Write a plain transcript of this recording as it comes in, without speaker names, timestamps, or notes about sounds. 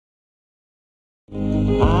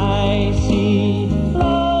I see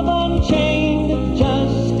love unchained,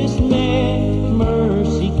 justice led,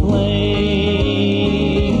 mercy claimed.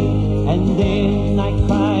 And then I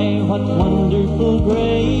cry, what wonderful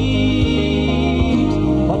grace,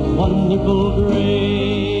 what wonderful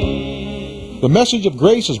grace. The message of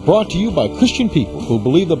grace is brought to you by Christian people who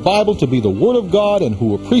believe the Bible to be the Word of God and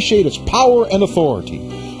who appreciate its power and authority.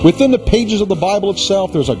 Within the pages of the Bible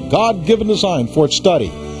itself, there's a God-given design for its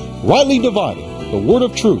study. Rightly dividing the Word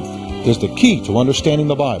of truth is the key to understanding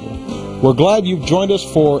the Bible. We're glad you've joined us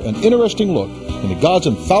for an interesting look into God's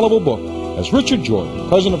infallible book as Richard Jordan,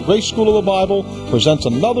 president of Grace School of the Bible, presents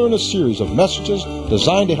another in a series of messages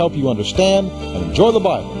designed to help you understand and enjoy the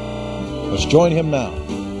Bible. Let's join him now.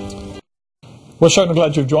 We're certainly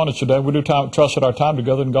glad you've joined us today. We do trust that our time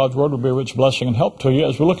together in God's Word will be a rich blessing and help to you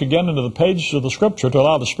as we look again into the pages of the Scripture to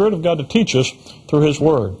allow the Spirit of God to teach us through His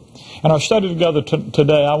Word. In our study together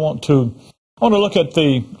today, I want to look at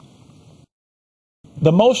the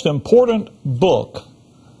most important book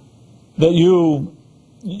that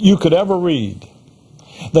you could ever read,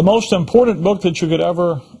 the most important book that you could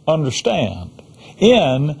ever understand,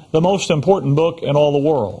 in the most important book in all the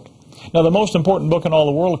world. Now, the most important book in all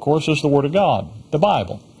the world, of course, is the Word of God, the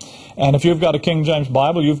Bible. And if you've got a King James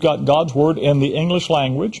Bible, you've got God's Word in the English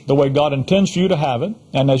language, the way God intends you to have it.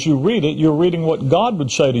 And as you read it, you're reading what God would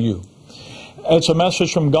say to you. It's a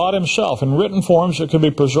message from God Himself in written forms that could be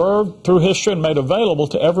preserved through history and made available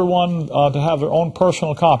to everyone to have their own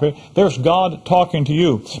personal copy. There's God talking to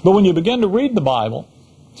you. But when you begin to read the Bible,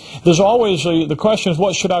 there's always the question is,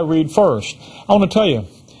 what should I read first? I want to tell you,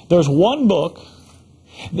 there's one book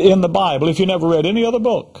in the Bible, if you never read any other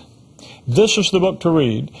book, this is the book to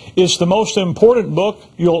read. It's the most important book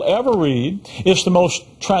you'll ever read. It's the most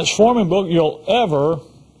transforming book you'll ever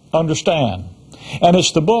understand. And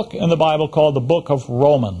it's the book in the Bible called the book of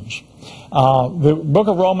Romans. The book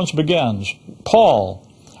of Romans begins, Paul,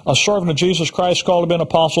 a servant of Jesus Christ, called to be an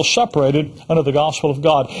apostle, separated under the gospel of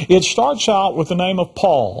God. It starts out with the name of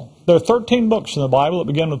Paul. There are 13 books in the Bible that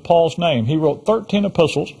begin with Paul's name. He wrote 13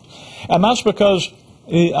 epistles, and that's because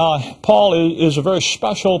Paul is a very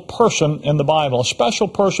special person in the Bible, a special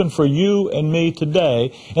person for you and me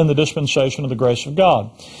today in the dispensation of the grace of God.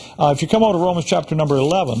 If you come over to Romans chapter number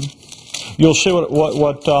 11, you'll see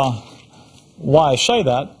why I say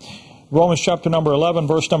that. Romans chapter number 11,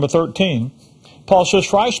 verse number 13, Paul says,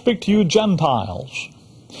 "For I speak to you Gentiles,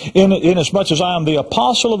 inasmuch as I am the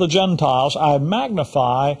apostle of the Gentiles, I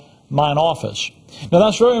magnify mine office." Now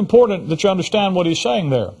that's very important that you understand what he's saying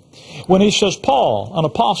there. When he says Paul, an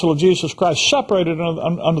apostle of Jesus Christ, separated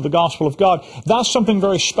under the gospel of God, that's something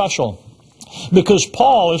very special. Because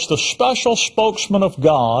Paul is the special spokesman of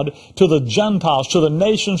God to the Gentiles, to the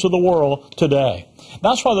nations of the world today.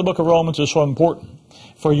 That's why the book of Romans is so important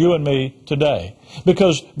for you and me today.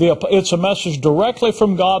 Because it's a message directly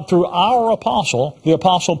from God through our apostle, the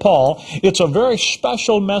Apostle Paul. It's a very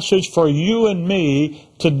special message for you and me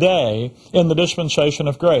today in the dispensation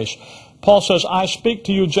of grace. Paul says, I speak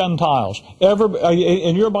to you Gentiles.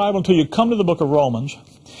 In your Bible, until you come to the book of Romans,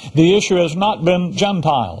 the issue has not been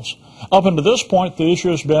Gentiles. Up until this point, the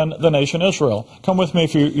issue has been the nation Israel. Come with me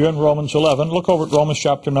if you're in Romans 11. Look over at Romans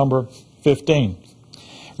chapter number 15.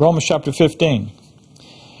 Romans chapter 15.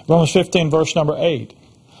 Romans 15, verse number 8.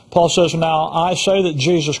 Paul says, "Now I say that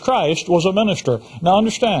Jesus Christ was a minister." Now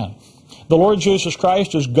understand, the Lord Jesus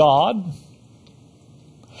Christ is God,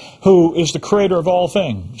 who is the creator of all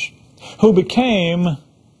things, who became,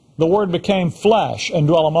 the Word became flesh and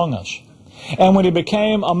dwelt among us. And when He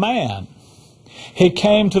became a man, He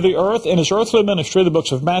came to the earth in His earthly ministry, the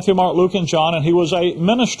books of Matthew, Mark, Luke, and John, and He was a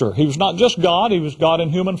minister. He was not just God, He was God in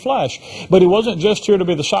human flesh. But He wasn't just here to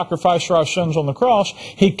be the sacrifice for our sins on the cross.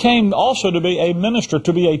 He came also to be a minister,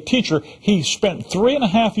 to be a teacher. He spent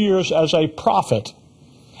 3.5 years as a prophet,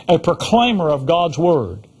 a proclaimer of God's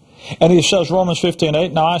Word. And he says, Romans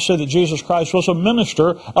 15:8, "Now I say that Jesus Christ was a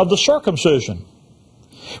minister of the circumcision,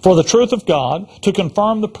 for the truth of God, to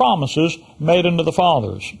confirm the promises made unto the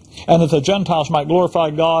fathers, and that the Gentiles might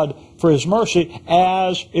glorify God for His mercy,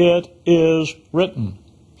 as it is written."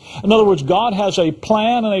 In other words, God has a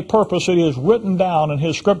plan and a purpose that He has written down in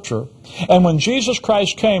His Scripture. And when Jesus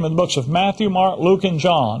Christ came in the books of Matthew, Mark, Luke, and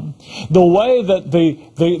John, the way that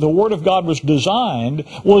the Word of God was designed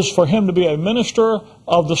was for Him to be a minister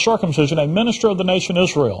of the circumcision, a minister of the nation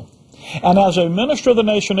Israel. And as a minister of the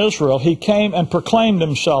nation Israel, He came and proclaimed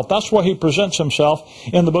Himself. That's where He presents Himself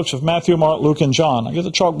in the books of Matthew, Mark, Luke, and John. I'll get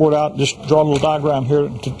the chalkboard out, just draw a little diagram here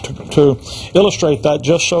to illustrate that,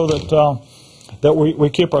 just so that we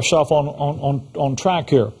keep ourselves on track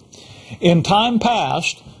here. In time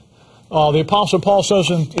past, the Apostle Paul says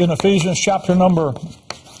in Ephesians chapter number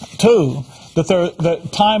too, that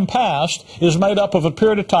time past is made up of a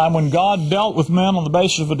period of time when God dealt with men on the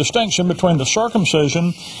basis of a distinction between the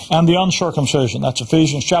circumcision and the uncircumcision. That's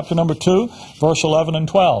Ephesians chapter number 2, verse 11 and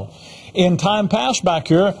 12. In time past back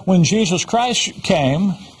here, when Jesus Christ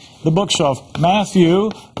came, the books of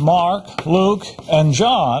Matthew, Mark, Luke, and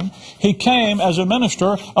John, He came as a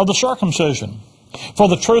minister of the circumcision for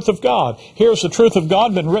the truth of God. Here's the truth of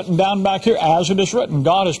God been written down back here as it is written.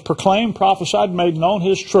 God has proclaimed, prophesied, made known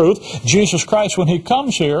His truth. Jesus Christ, when He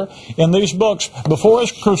comes here in these books, before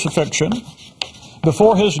His crucifixion,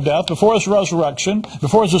 before His death, before His resurrection,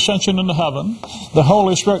 before His ascension into heaven, the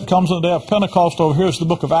Holy Spirit comes on the day of Pentecost over here as the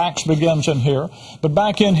book of Acts begins in here. But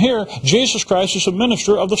back in here, Jesus Christ is a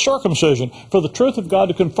minister of the circumcision for the truth of God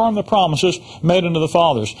to confirm the promises made unto the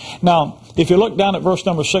fathers. Now, if you look down at verse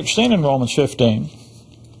number 16 in Romans 15,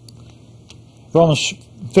 Romans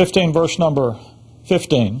 15, verse number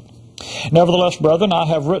 15, Nevertheless, brethren, I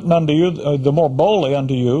have written unto you the more boldly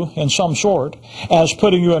unto you in some sort, as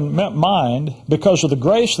putting you in mind because of the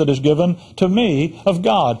grace that is given to me of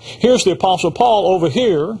God. Here's the Apostle Paul over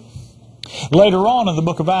here. Later on in the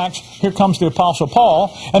book of Acts, here comes the Apostle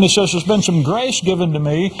Paul, and he says, there's been some grace given to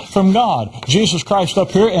me from God. Jesus Christ up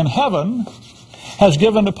here in heaven has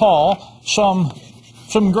given to Paul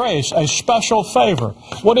some grace, a special favor.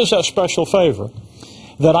 What is that special favor?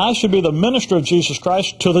 That I should be the minister of Jesus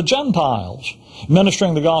Christ to the Gentiles,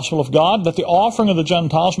 ministering the gospel of God, that the offering of the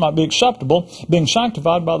Gentiles might be acceptable, being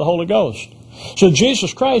sanctified by the Holy Ghost. So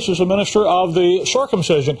Jesus Christ is a minister of the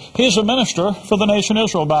circumcision. He's a minister for the nation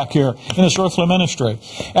Israel back here in His earthly ministry.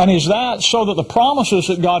 And He's that so that the promises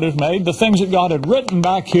that God had made, the things that God had written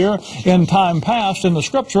back here in time past in the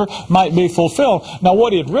Scripture, might be fulfilled. Now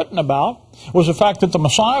what He had written about was the fact that the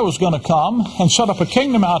Messiah was going to come and set up a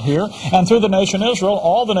kingdom out here, and through the nation Israel,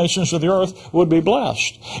 all the nations of the earth would be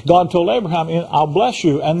blessed. God told Abraham, I'll bless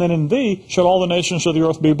you, and then in thee shall all the nations of the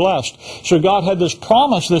earth be blessed. So God had this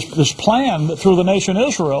promise, this plan that through the nation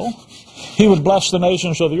Israel, He would bless the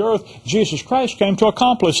nations of the earth. Jesus Christ came to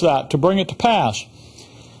accomplish that, to bring it to pass.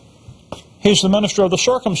 He's the minister of the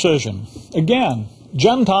circumcision. Again,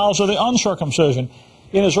 Gentiles are the uncircumcision.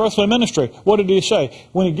 In His earthly ministry, what did He say?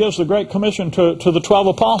 When He gives the Great Commission to the 12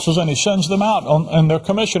 apostles and He sends them out on their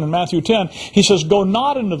commission in Matthew 10, He says, go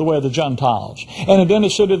not into the way of the Gentiles. And in the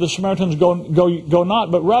city of the Samaritans, go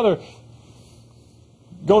not, but rather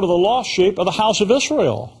go to the lost sheep of the house of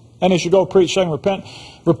Israel. And He should go preach, saying, repent,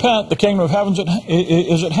 the kingdom of heaven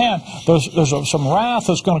is at hand. There's some wrath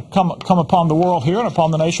that's going to come upon the world here and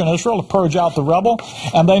upon the nation Israel to purge out the rebel.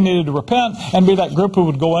 And they needed to repent and be that group who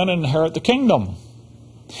would go in and inherit the kingdom.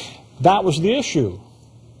 That was the issue.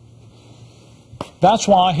 That's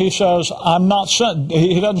why He says, I'm not sent.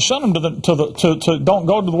 He doesn't send them to don't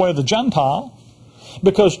go to the way of the Gentile,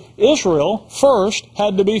 because Israel first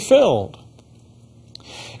had to be filled.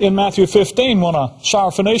 In Matthew 15, when a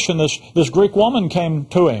Syrophoenician, this Greek woman came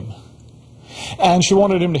to Him, and she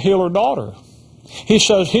wanted Him to heal her daughter. He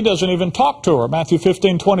says, He doesn't even talk to her. Matthew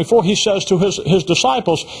 15:24, He says to His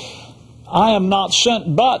disciples, I am not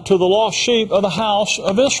sent but to the lost sheep of the house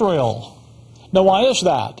of Israel. Now why is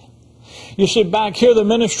that? You see, back here the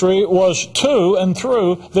ministry was to and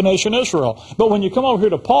through the nation Israel. But when you come over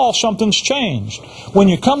here to Paul, something's changed. When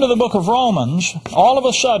you come to the book of Romans, all of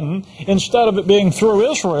a sudden, instead of it being through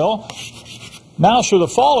Israel, now through the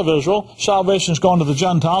fall of Israel, salvation's gone to the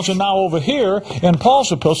Gentiles. And now over here in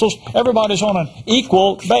Paul's epistles, everybody's on an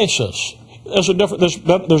equal basis. There's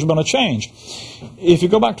been a change. If you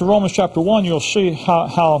go back to Romans chapter 1, you'll see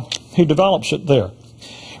how he develops it there.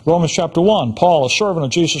 Romans chapter 1, Paul, a servant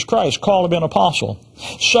of Jesus Christ, called to be an apostle,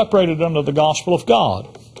 separated under the gospel of God,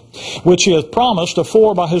 which He hath promised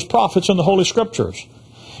afore by His prophets in the Holy Scriptures.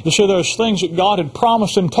 You see, there's things that God had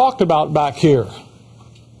promised and talked about back here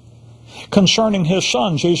concerning His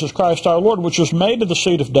Son, Jesus Christ our Lord, which was made of the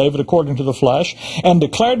seed of David according to the flesh, and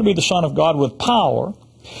declared to be the Son of God with power,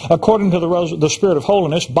 according to the Spirit of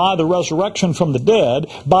holiness, by the resurrection from the dead,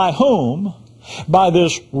 by whom, by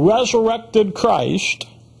this resurrected Christ,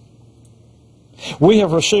 we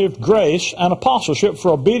have received grace and apostleship for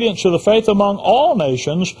obedience to the faith among all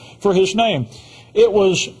nations for His name. It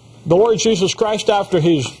was the Lord Jesus Christ, after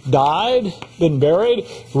He's died, been buried,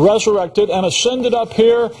 resurrected, and ascended up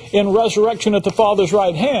here in resurrection at the Father's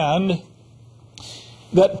right hand,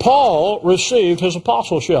 that Paul received his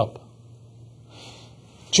apostleship.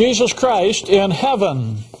 Jesus Christ in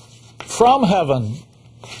heaven, from heaven,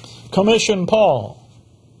 commissioned Paul.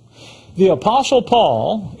 The Apostle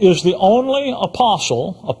Paul is the only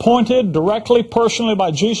apostle appointed directly, personally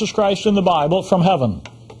by Jesus Christ in the Bible from heaven.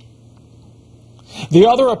 The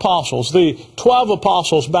other apostles, the 12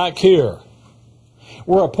 apostles back here,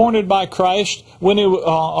 were appointed by Christ when he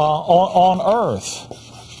on earth.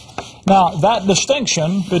 Now, that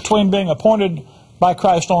distinction between being appointed by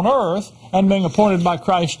Christ on earth and being appointed by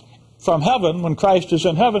Christ from heaven, when Christ is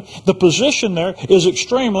in heaven, the position there is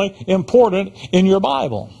extremely important in your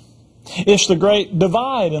Bible. It's the great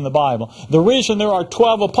divide in the Bible. The reason there are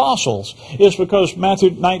 12 apostles is because Matthew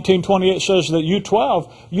 19:28 says that you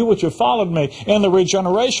 12, you which have followed me, in the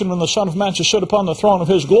regeneration when the Son of Man shall sit upon the throne of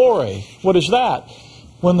His glory. What is that?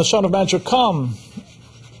 When the Son of Man shall come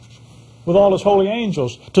with all His holy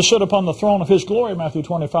angels to sit upon the throne of His glory, Matthew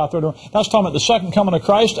 25:31. That's talking about the second coming of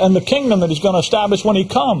Christ and the kingdom that He's going to establish when He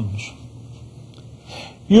comes.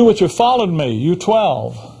 You which have followed me, you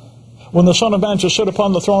 12, when the Son of Man shall sit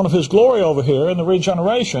upon the throne of His glory over here in the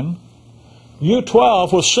regeneration, you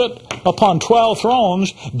 12 will sit upon 12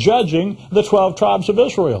 thrones judging the 12 tribes of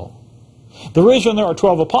Israel. The reason there are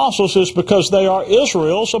 12 apostles is because they are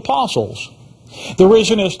Israel's apostles. The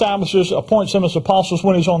reason He appoints them as apostles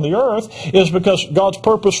when He's on the earth is because God's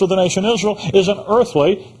purpose for the nation Israel is an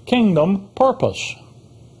earthly kingdom purpose.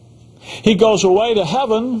 He goes away to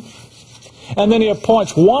heaven, and then He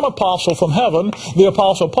appoints one apostle from heaven, the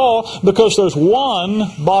Apostle Paul, because there's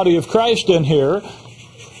one body of Christ in here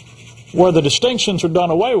where the distinctions are done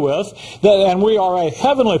away with, and we are a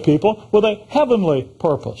heavenly people with a heavenly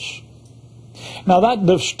purpose. Now that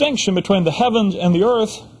distinction between the heavens and the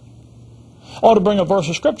earth ought to bring a verse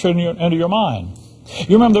of Scripture into your mind.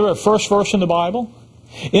 You remember the first verse in the Bible?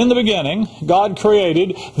 In the beginning, God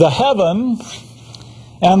created the heaven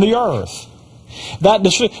and the earth.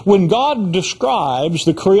 When God describes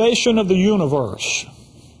the creation of the universe,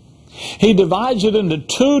 He divides it into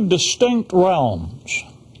two distinct realms.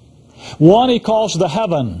 One He calls the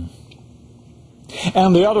heaven,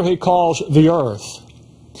 and the other He calls the earth.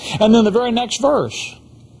 And then the very next verse,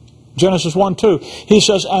 Genesis 1:2, He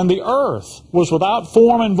says, and the earth was without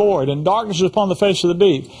form and void, and darkness was upon the face of the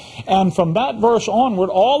deep. And from that verse onward,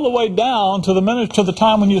 all the way down to the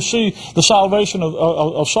time when you see the salvation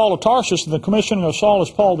of Saul of Tarsus and the commissioning of Saul as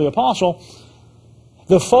Paul the Apostle,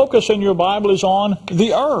 the focus in your Bible is on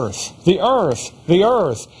the earth, the earth, the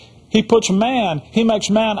earth. He makes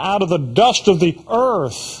man out of the dust of the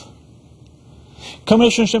earth.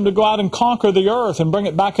 Commissions him to go out and conquer the earth and bring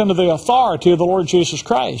it back under the authority of the Lord Jesus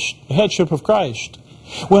Christ, the headship of Christ.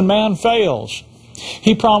 When man fails,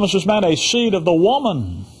 He promises man a seed of the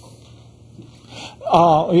woman,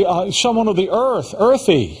 someone of the earth,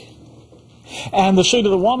 earthy. And the seed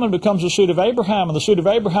of the woman becomes the seed of Abraham, and the seed of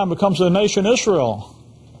Abraham becomes the nation Israel.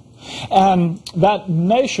 And that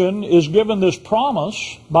nation is given this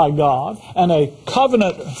promise by God and a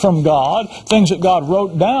covenant from God, things that God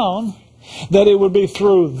wrote down, that it would be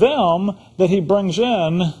through them that He brings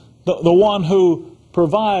in the one who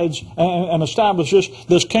provides and establishes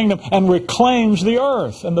this kingdom and reclaims the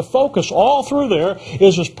earth. And the focus all through there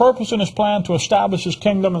is His purpose and His plan to establish His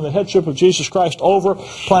kingdom and the headship of Jesus Christ over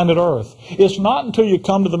planet earth. It's not until you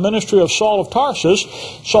come to the ministry of Saul of Tarsus,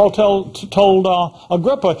 Saul told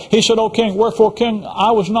Agrippa, he said, O king, wherefore, king,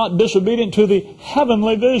 I was not disobedient to the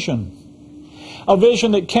heavenly vision. A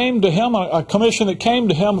vision that came to him, a commission that came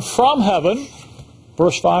to him from heaven.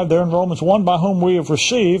 Verse 5 there in Romans 1, by whom we have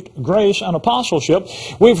received grace and apostleship.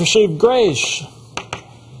 We've received grace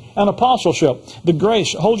and apostleship. The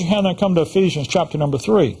grace, hold your hand there and come to Ephesians chapter number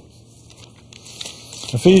 3.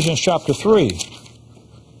 Ephesians chapter 3.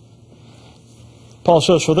 Paul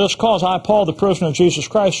says, for this cause I, Paul, the prisoner of Jesus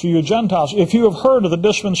Christ, for you Gentiles, if you have heard of the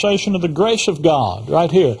dispensation of the grace of God,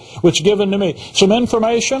 right here, which is given to me. Some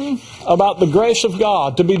information about the grace of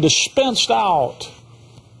God to be dispensed out.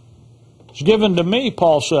 It's given to me,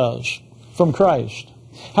 Paul says, from Christ.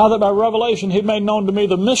 How that by revelation He made known to me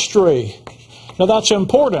the mystery. Now that's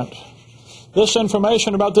important. This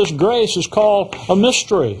information about this grace is called a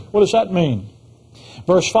mystery. What does that mean?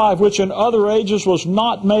 Verse 5, which in other ages was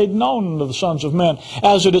not made known to the sons of men,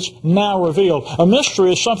 as it is now revealed. A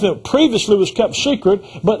mystery is something that previously was kept secret,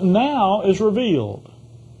 but now is revealed.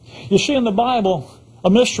 You see, in the Bible, a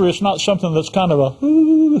mystery is not something that's kind of a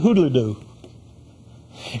hoodly-doo.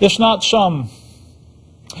 It's not some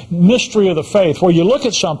mystery of the faith where you look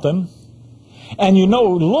at something and you know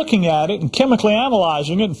looking at it and chemically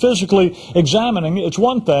analyzing it and physically examining it, it's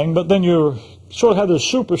one thing, but then you sort of have this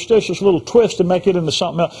superstitious little twist to make it into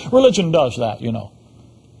something else. Religion does that, you know.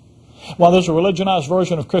 While there's a religionized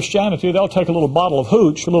version of Christianity, they'll take a little bottle of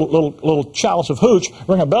hooch, a little chalice of hooch,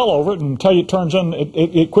 ring a bell over it, and tell you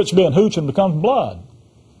it quits being hooch and becomes blood.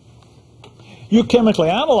 You chemically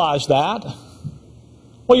analyze that.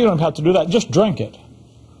 Well, you don't have to do that. Just drink it.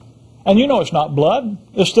 And you know it's not blood.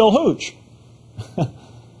 It's still hooch.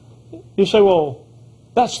 You say, well,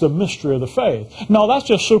 That's the mystery of the faith. No, that's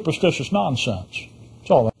just superstitious nonsense.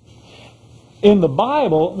 That's all that. In the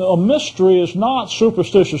Bible, a mystery is not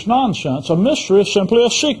superstitious nonsense. A mystery is simply a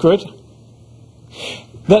secret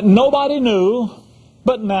that nobody knew,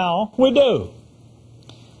 but now we do.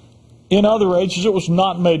 In other ages, it was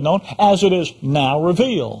not made known, as it is now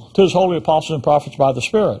revealed to His holy apostles and prophets by the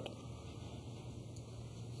Spirit.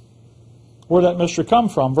 Where did that mystery come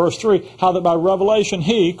from? Verse 3, how that by revelation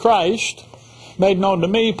He, Christ, made known to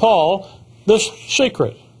me, Paul, this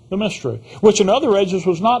secret, the mystery, which in other ages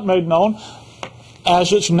was not made known,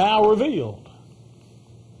 as it's now revealed.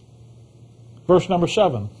 Verse number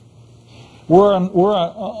 7,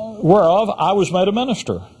 whereof I was made a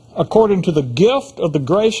minister, according to the gift of the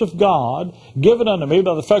grace of God given unto me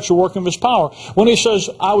by the effectual working of His power. When he says,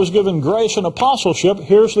 I was given grace and apostleship,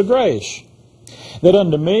 here's the grace. That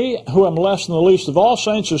unto me, who am less than the least of all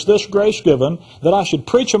saints, is this grace given, that I should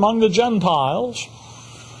preach among the Gentiles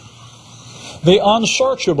the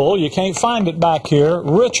unsearchable, you can't find it back here,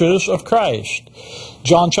 riches of Christ.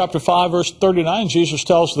 John chapter 5, verse 39, Jesus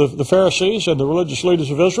tells the Pharisees and the religious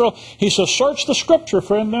leaders of Israel, He says, search the Scripture,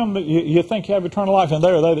 for in them that you think you have eternal life, and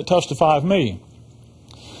they are they that testify of me.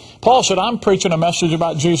 Paul said, I'm preaching a message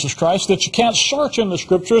about Jesus Christ that you can't search in the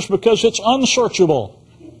Scriptures because it's unsearchable.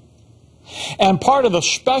 And part of the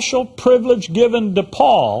special privilege given to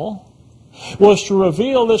Paul was to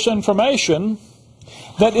reveal this information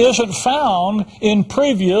that isn't found in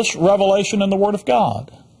previous revelation in the Word of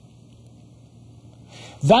God.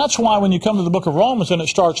 That's why when you come to the book of Romans and it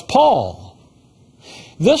starts, Paul,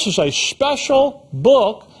 this is a special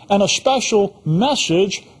book and a special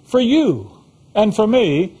message for you and for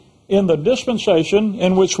me in the dispensation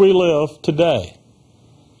in which we live today.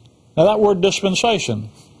 Now that word dispensation,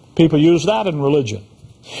 people use that in religion.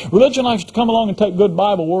 Religion likes to come along and take good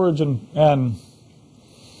Bible words and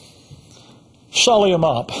sully them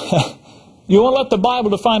up. You want to let the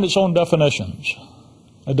Bible define its own definitions,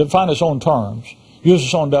 define its own terms, use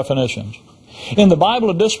its own definitions. In the Bible,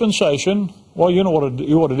 a dispensation, well, you know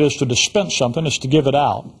what it is to dispense something, is to give it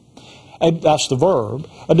out. That's the verb.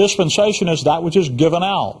 A dispensation is that which is given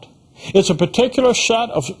out. It's a particular set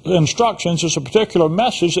of instructions, it's a particular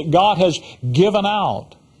message that God has given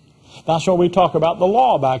out. That's why we talk about the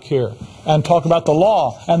law back here, and talk about the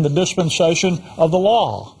law and the dispensation of the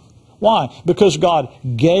law. Why? Because God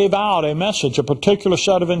gave out a message, a particular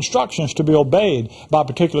set of instructions to be obeyed by a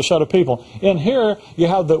particular set of people. In here, you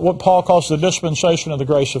have what Paul calls the dispensation of the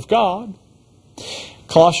grace of God.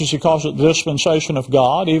 Colossians, he calls it the dispensation of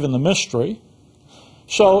God, even the mystery.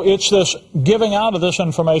 So it's this giving out of this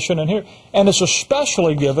information in here, and it's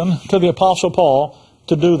especially given to the Apostle Paul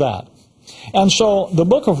to do that. And so the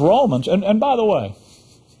book of Romans, and by the way,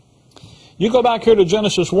 you go back here to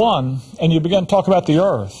Genesis 1, and you begin to talk about the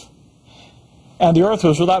earth. And the earth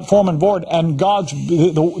was without form and void, and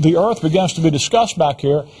the earth begins to be discussed back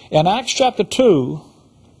here. In Acts chapter 2,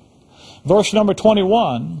 verse number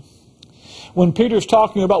 21, when Peter's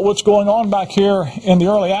talking about what's going on back here in the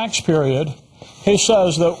early Acts period, he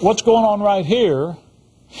says that what's going on right here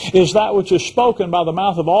is that which is spoken by the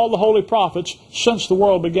mouth of all the holy prophets since the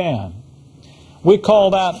world began. We call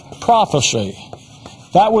that prophecy.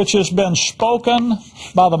 That which has been spoken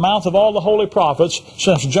by the mouth of all the holy prophets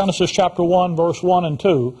since Genesis chapter 1, verse 1 and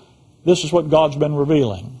 2. This is what God's been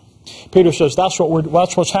revealing. Peter says that's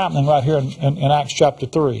what's happening right here in Acts chapter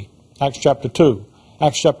 3, Acts chapter 2,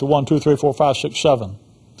 Acts chapter 1, 2, 3, 4, 5, 6, 7.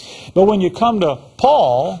 But when you come to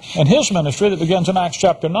Paul and his ministry that begins in Acts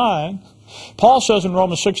chapter 9, Paul says in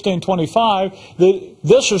Romans 16:25 that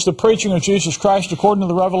this is the preaching of Jesus Christ according to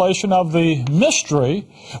the revelation of the mystery,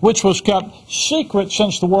 which was kept secret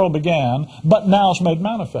since the world began, but now is made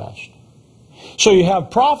manifest. So you have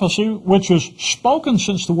prophecy, which was spoken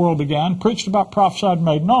since the world began, preached about, prophesied,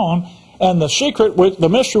 made known, and the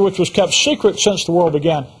mystery which was kept secret since the world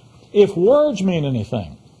began. If words mean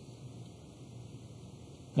anything,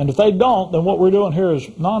 and if they don't, then what we're doing here is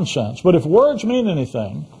nonsense. But if words mean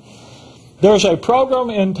anything, there's a program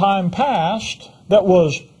in time past that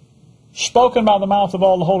was spoken by the mouth of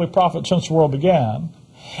all the holy prophets since the world began.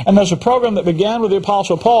 And there's a program that began with the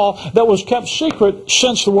Apostle Paul that was kept secret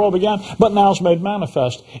since the world began, but now is made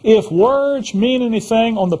manifest. If words mean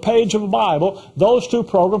anything on the page of a Bible, those two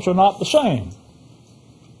programs are not the same.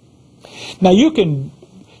 Now you can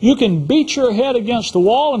beat your head against the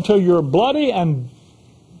wall until you're bloody and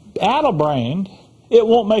addle-brained. It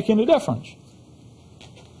won't make any difference.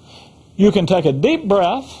 You can take a deep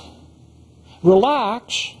breath,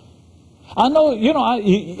 relax. I know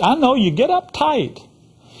you get uptight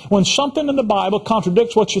when something in the Bible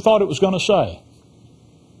contradicts what you thought it was going to say.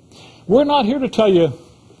 We're not here to tell you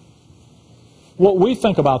what we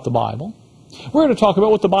think about the Bible. We're going to talk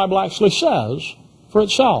about what the Bible actually says for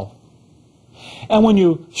itself. And when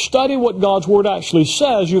you study what God's Word actually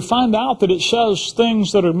says, you find out that it says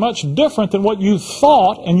things that are much different than what you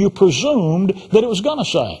thought and you presumed that it was going to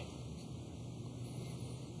say.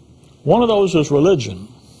 One of those is religion.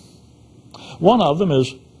 One of them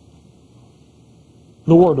is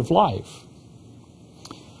the Word of life.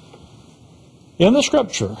 In the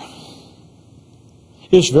Scripture,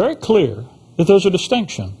 it's very clear that there's a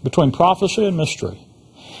distinction between prophecy and mystery.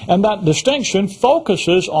 And that distinction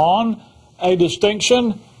focuses on a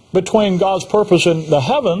distinction between God's purpose in the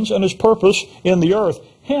heavens and His purpose in the earth.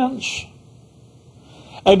 Hence,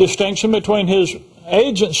 a distinction between His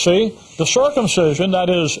agency, the circumcision, that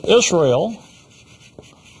is Israel,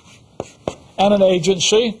 and an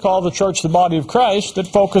agency called the church, the body of Christ, that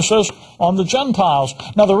focuses on the Gentiles.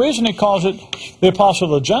 Now, the reason he calls it the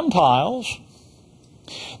apostle of the Gentiles,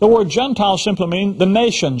 the word Gentiles simply means the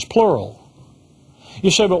nations, plural.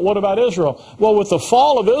 You say, but what about Israel? Well, with the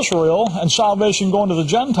fall of Israel and salvation going to the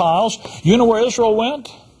Gentiles, you know where Israel went?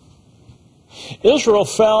 Israel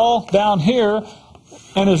fell down here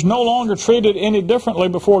and is no longer treated any differently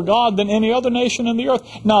before God than any other nation in the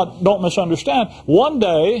earth. Now, don't misunderstand. One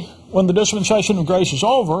day, when the dispensation of grace is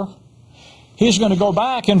over, He's going to go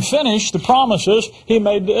back and finish the promises He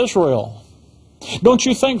made to Israel. Don't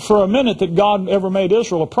you think for a minute that God ever made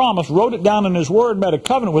Israel a promise, wrote it down in His Word, made a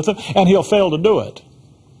covenant with them, and He'll fail to do it.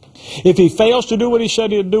 If He fails to do what He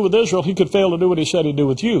said He'd do with Israel, He could fail to do what He said He'd do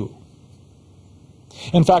with you.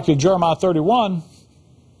 In fact, in Jeremiah 31,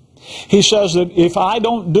 He says that if I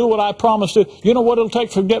don't do what I promised to, you know what it'll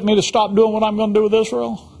take to get me to stop doing what I'm going to do with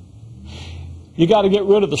Israel? You got to get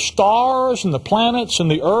rid of the stars and the planets and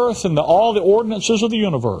the earth and all the ordinances of the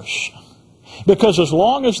universe. Because as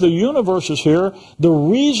long as the universe is here, the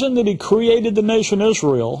reason that He created the nation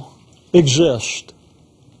Israel exists.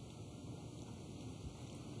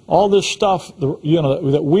 All this stuff,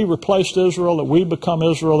 that we replaced Israel, that we become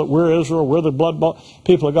Israel, that we're the blood-bought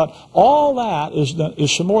people of God, all that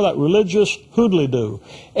is some more of that religious hoodly-doo.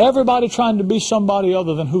 Everybody trying to be somebody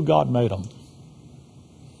other than who God made them.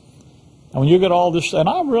 And when you get all this, and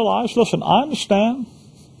I realize, listen, I understand,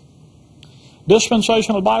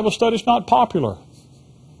 dispensational Bible study is not popular.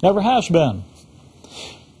 Never has been.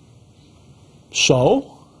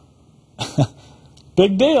 So,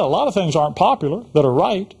 big deal. A lot of things aren't popular that are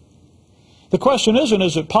right. The question isn't,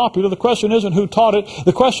 is it popular? The question isn't who taught it.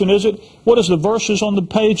 The question isn't, what does the verses on the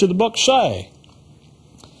page of the book say?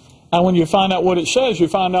 And when you find out what it says, you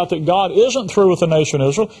find out that God isn't through with the nation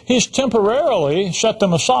Israel. He's temporarily set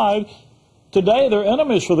them aside. Today they're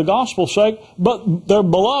enemies for the gospel's sake, but they're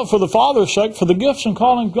beloved for the Father's sake, for the gifts and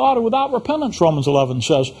calling of God are without repentance, Romans 11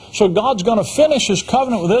 says. So God's going to finish His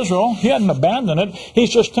covenant with Israel. He hadn't abandoned it. He's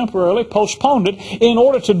just temporarily postponed it in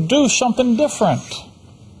order to do something different.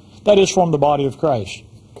 That is, from the body of Christ.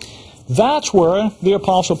 That's where the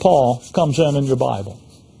Apostle Paul comes in your Bible.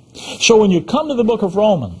 So when you come to the book of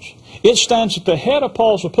Romans, it stands at the head of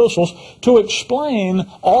Paul's epistles to explain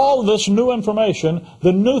all this new information,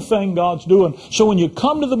 the new thing God's doing. So when you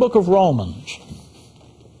come to the book of Romans,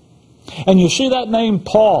 and you see that name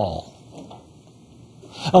Paul,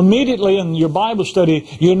 immediately in your Bible study,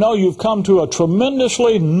 you know you've come to a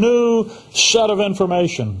tremendously new set of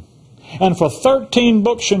information. And for 13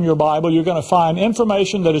 books in your Bible, you're going to find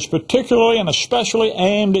information that is particularly and especially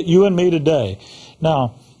aimed at you and me today.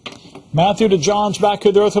 Now, Matthew to John's back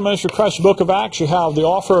to the earth of ministry of Christ, the book of Acts. You have the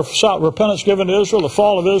offer of repentance given to Israel, the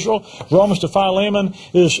fall of Israel. Romans to Philemon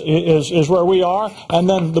is where we are. And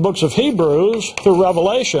then the books of Hebrews through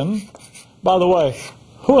Revelation. By the way,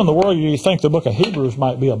 who in the world do you think the book of Hebrews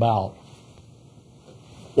might be about?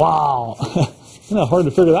 Wow. It's not hard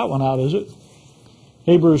to figure that one out, is it?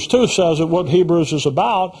 Hebrews 2 says that what Hebrews is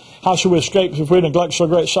about, how shall we escape if we neglect so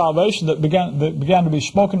great salvation that began to be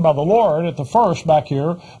spoken by the Lord at the first back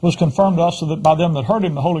here, was confirmed to us so that by them that heard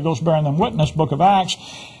Him, the Holy Ghost bearing them witness, book of Acts.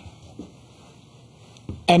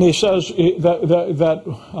 And he says that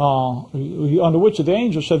under which of the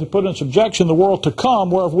angels said to put in subjection the world to come,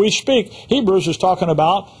 whereof we speak. Hebrews is talking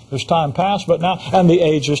about, there's time past, but now, and the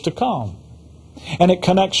ages to come. And it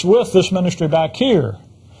connects with this ministry back here.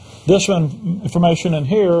 This information in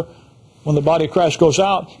here, when the body of Christ goes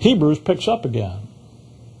out, Hebrews picks up again.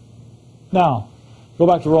 Now, go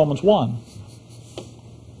back to Romans 1.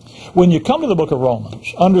 When you come to the book of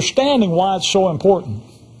Romans, understanding why it's so important,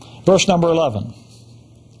 verse number 11,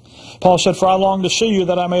 Paul said, "For I long to see you,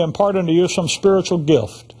 that I may impart unto you some spiritual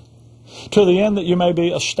gift, to the end that you may be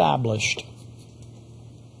established."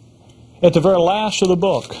 At the very last of the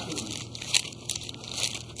book,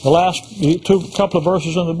 The last couple of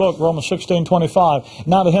verses in the book, Romans 16:25.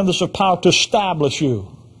 Now to him that's of power to establish you.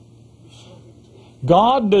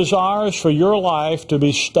 God desires for your life to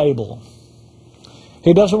be stable.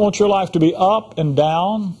 He doesn't want your life to be up and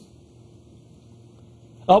down.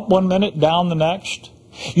 Up one minute, down the next.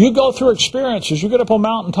 You go through experiences. You get up on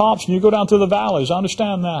mountaintops and you go down through the valleys. I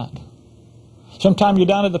understand that. Sometimes you're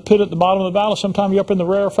down at the pit at the bottom of the valley. Sometimes you're up in the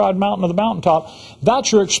rarefied mountain of the mountaintop.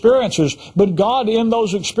 That's your experiences. But God in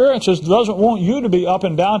those experiences doesn't want you to be up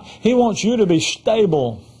and down. He wants you to be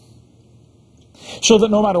stable. So that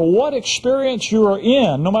no matter what experience you are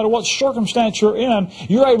in, no matter what circumstance you're in,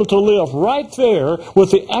 you're able to live right there with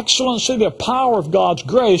the excellency, the power of God's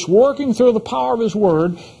grace working through the power of His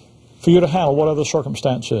Word for you to handle whatever the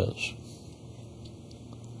circumstance is.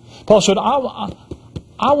 Paul said, I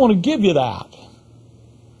want to give you that.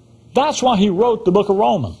 That's why he wrote the book of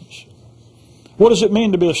Romans. What does it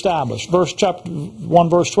mean to be established? Chapter 1,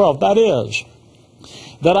 verse 12. That is,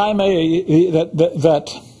 that I may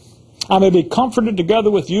be comforted together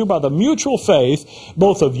with you by the mutual faith,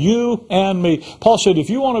 both of you and me. Paul said, if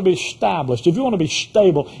you want to be established, if you want to be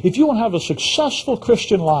stable, if you want to have a successful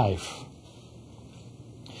Christian life,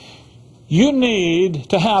 you need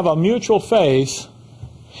to have a mutual faith.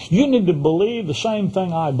 You need to believe the same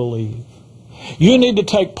thing I believe. You need to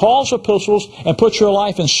take Paul's epistles and put your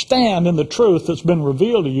life and stand in the truth that's been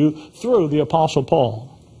revealed to you through the Apostle Paul.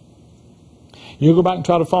 You go back and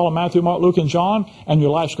try to follow Matthew, Mark, Luke, and John, and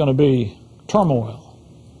your life's going to be turmoil.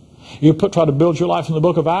 You try to build your life in the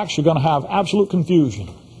book of Acts, you're going to have absolute confusion.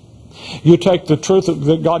 You take the truth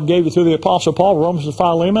that God gave you through the Apostle Paul, Romans and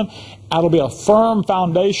Philemon, that'll be a firm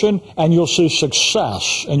foundation, and you'll see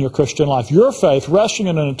success in your Christian life. Your faith, resting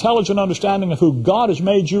in an intelligent understanding of who God has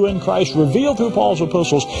made you in Christ, revealed through Paul's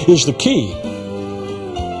epistles, is the key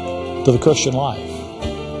to the Christian life.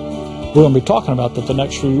 We're going to be talking about that the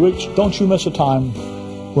next few weeks. Don't you miss a time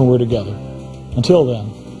when we're together. Until then,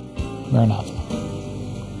 Maranatha.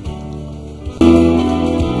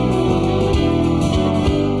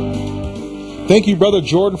 Thank you, Brother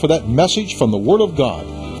Jordan, for that message from the Word of God.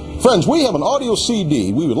 Friends, we have an audio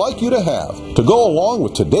CD we would like you to have to go along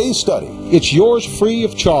with today's study. It's yours free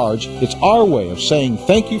of charge. It's our way of saying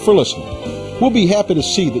thank you for listening. We'll be happy to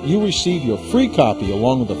see that you receive your free copy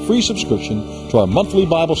along with a free subscription to our monthly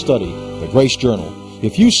Bible study, the Grace Journal.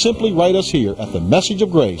 If you simply write us here at the Message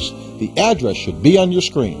of Grace, the address should be on your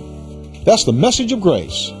screen. That's the Message of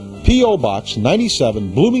Grace, P.O. Box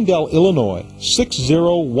 97, Bloomingdale, Illinois,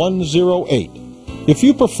 60108. If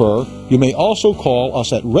you prefer, you may also call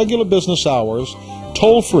us at regular business hours,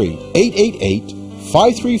 toll-free,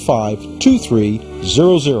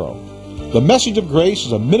 888-535-2300. The Message of Grace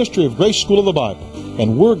is a ministry of Grace School of the Bible,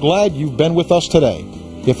 and we're glad you've been with us today.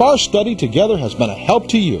 If our study together has been a help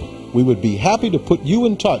to you, we would be happy to put you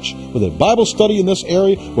in touch with a Bible study in this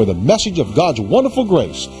area where the message of God's wonderful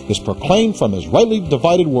grace is proclaimed from His rightly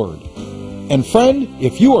divided Word. And friend,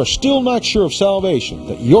 if you are still not sure of salvation,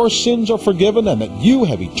 that your sins are forgiven, and that you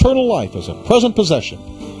have eternal life as a present possession,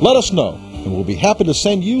 let us know, and we'll be happy to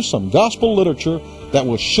send you some gospel literature that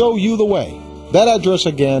will show you the way. That address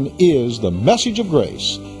again is the Message of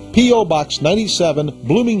Grace, P.O. Box 97,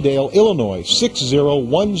 Bloomingdale, Illinois,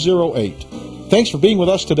 60108. Thanks for being with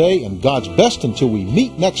us today, and God's best until we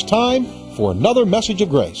meet next time for another Message of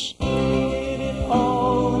Grace. He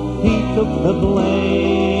took the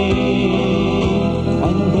blame.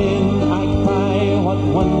 And then I cry, what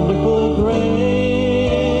wonderful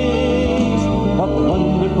grace, what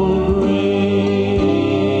wonderful grace.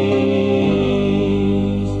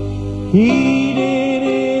 He did